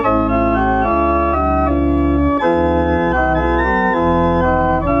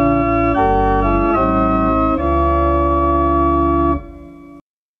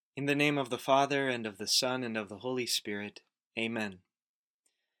Father, and of the Son, and of the Holy Spirit. Amen.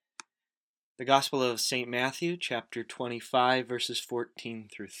 The Gospel of St. Matthew, chapter 25, verses 14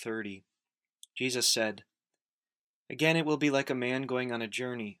 through 30. Jesus said, "Again it will be like a man going on a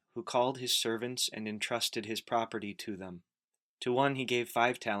journey, who called his servants and entrusted his property to them. To one he gave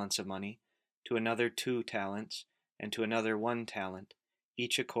 5 talents of money, to another 2 talents, and to another 1 talent,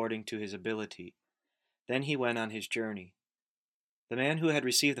 each according to his ability. Then he went on his journey. The man who had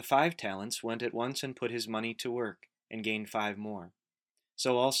received the 5 talents went at once and put his money to work, and gained 5 more.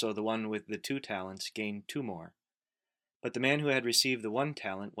 So also the one with the 2 talents gained 2 more. But the man who had received the 1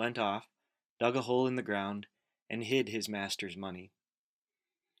 talent went off, dug a hole in the ground, and hid his master's money.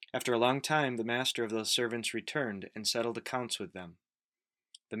 After a long time the master of those servants returned and settled accounts with them.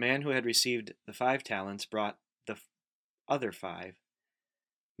 The man who had received the 5 talents brought the other 5.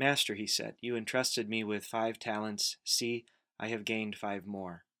 'Master,' he said, 'you entrusted me with 5 talents. See, I have gained 5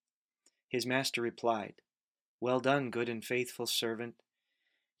 more.' His master replied, 'Well done, good and faithful servant.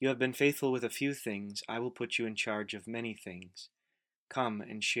 You have been faithful with a few things. I will put you in charge of many things. Come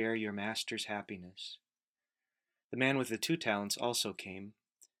and share your master's happiness.' The man with the 2 talents also came.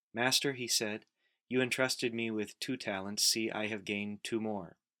 'Master,' he said, 'you entrusted me with 2 talents. See, I have gained 2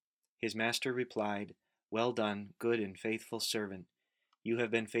 more.' His master replied, 'Well done, good and faithful servant. You have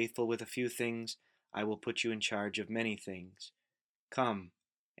been faithful with a few things. I will put you in charge of many things. Come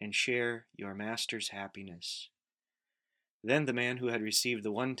and share your master's happiness.' Then the man who had received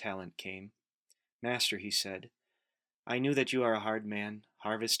the 1 talent came. 'Master,' he said, 'I knew that you are a hard man,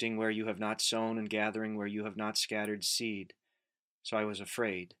 harvesting where you have not sown and gathering where you have not scattered seed. So I was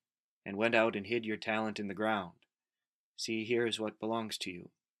afraid, and went out and hid your talent in the ground. See, here is what belongs to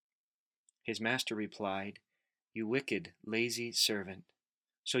you.' His master replied, 'You wicked, lazy servant.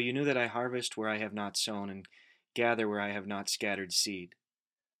 So you knew that I harvest where I have not sown and gather where I have not scattered seed.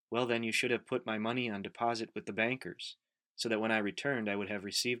 Well, then you should have put my money on deposit with the bankers, so that when I returned I would have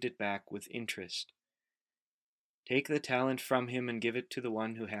received it back with interest. Take the talent from him and give it to the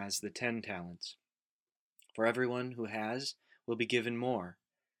one who has the 10 talents. For everyone who has will be given more,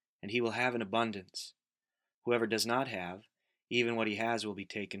 and he will have an abundance. Whoever does not have, even what he has will be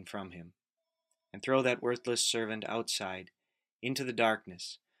taken from him. And throw that worthless servant outside, into the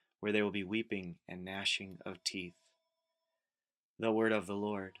darkness, where there will be weeping and gnashing of teeth." The word of the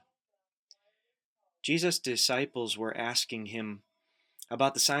Lord. Jesus' disciples were asking him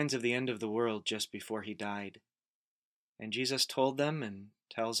about the signs of the end of the world just before he died. And Jesus told them and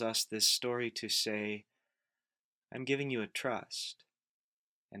tells us this story to say, "I'm giving you a trust,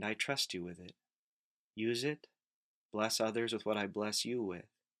 and I trust you with it. Use it, bless others with what I bless you with.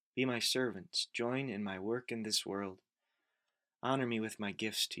 Be my servants, join in my work in this world. Honor me with my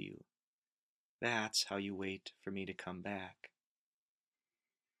gifts to you. That's how you wait for me to come back."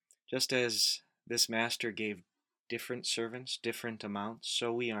 Just as this master gave different servants different amounts,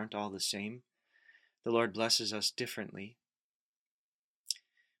 so we aren't all the same. The Lord blesses us differently.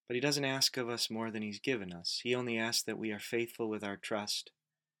 But he doesn't ask of us more than he's given us. He only asks that we are faithful with our trust,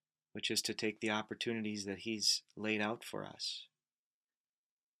 which is to take the opportunities that he's laid out for us.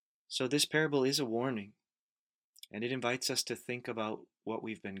 So this parable is a warning, and it invites us to think about what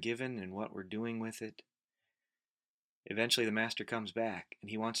we've been given and what we're doing with it. Eventually the master comes back, and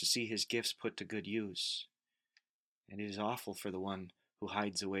he wants to see his gifts put to good use. And it is awful for the one who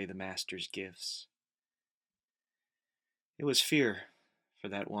hides away the master's gifts. It was fear for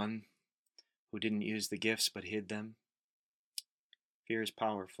that one who didn't use the gifts but hid them. Fear is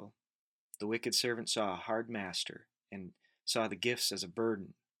powerful. The wicked servant saw a hard master and saw the gifts as a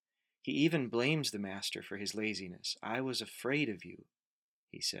burden. He even blames the master for his laziness. "I was afraid of you,"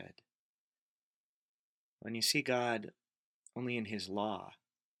 he said. When you see God only in his law,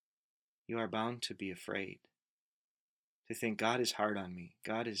 you are bound to be afraid. To think, God is hard on me.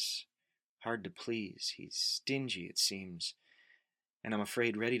 God is hard to please. He's stingy, it seems, and I'm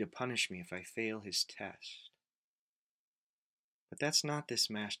afraid ready to punish me if I fail his test. But that's not this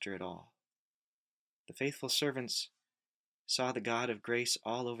master at all. The faithful servants saw the God of grace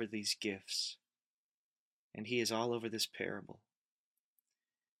all over these gifts, and he is all over this parable.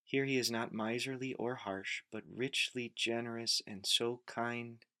 Here he is not miserly or harsh, but richly generous and so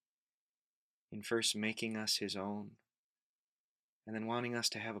kind in first making us his own, and then wanting us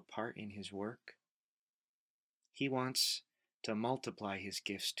to have a part in his work. He wants to multiply his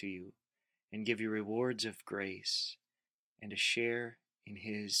gifts to you and give you rewards of grace and a share in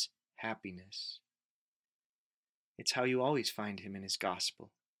his happiness. It's how you always find him in his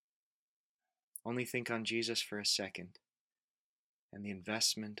gospel. Only think on Jesus for a second and the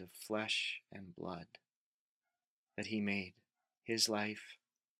investment of flesh and blood that he made, his life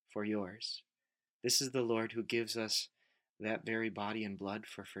for yours. This is the Lord who gives us that very body and blood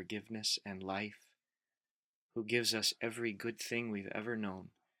for forgiveness and life, who gives us every good thing we've ever known.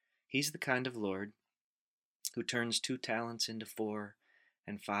 He's the kind of Lord who turns 2 talents into 4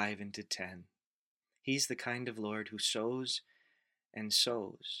 and 5 into 10. He's the kind of Lord who sows and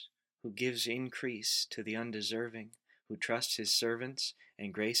sows, who gives increase to the undeserving, who trusts his servants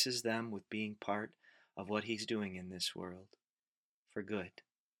and graces them with being part of what he's doing in this world for good.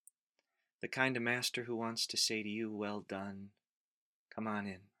 The kind of master who wants to say to you, well done, come on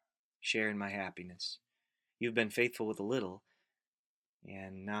in, share in my happiness. You've been faithful with a little,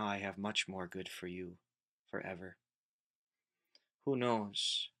 and now I have much more good for you forever. Who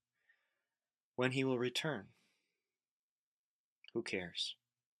knows when he will return? Who cares?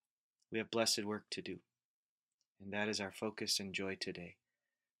 We have blessed work to do, and that is our focus and joy today.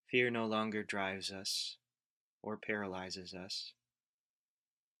 Fear no longer drives us or paralyzes us.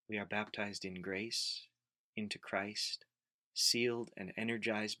 We are baptized in grace into Christ, sealed and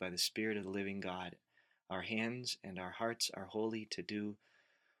energized by the Spirit of the living God. Our hands and our hearts are holy to do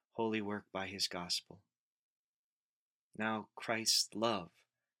holy work by his gospel. Now Christ's love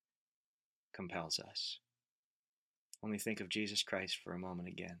compels us. Only think of Jesus Christ for a moment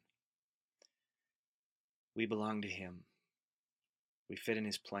again. We belong to him. We fit in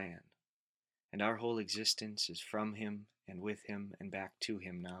his plan. And our whole existence is from him and with him and back to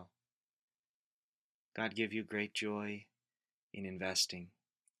him now. God give you great joy in investing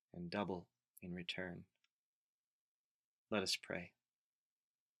and double in return. Let us pray.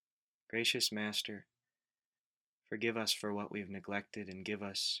 Gracious Master, forgive us for what we've neglected and give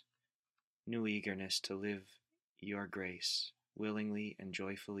us new eagerness to live your grace willingly and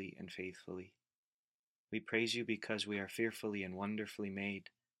joyfully and faithfully. We praise you because we are fearfully and wonderfully made,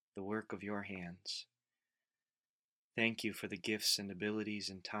 the work of your hands. Thank you for the gifts and abilities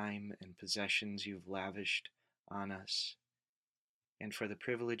and time and possessions you've lavished on us, and for the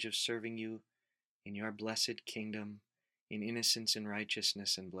privilege of serving you in your blessed kingdom in innocence and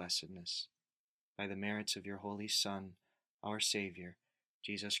righteousness and blessedness, by the merits of your Holy Son, our Savior,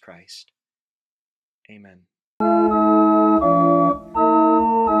 Jesus Christ. Amen.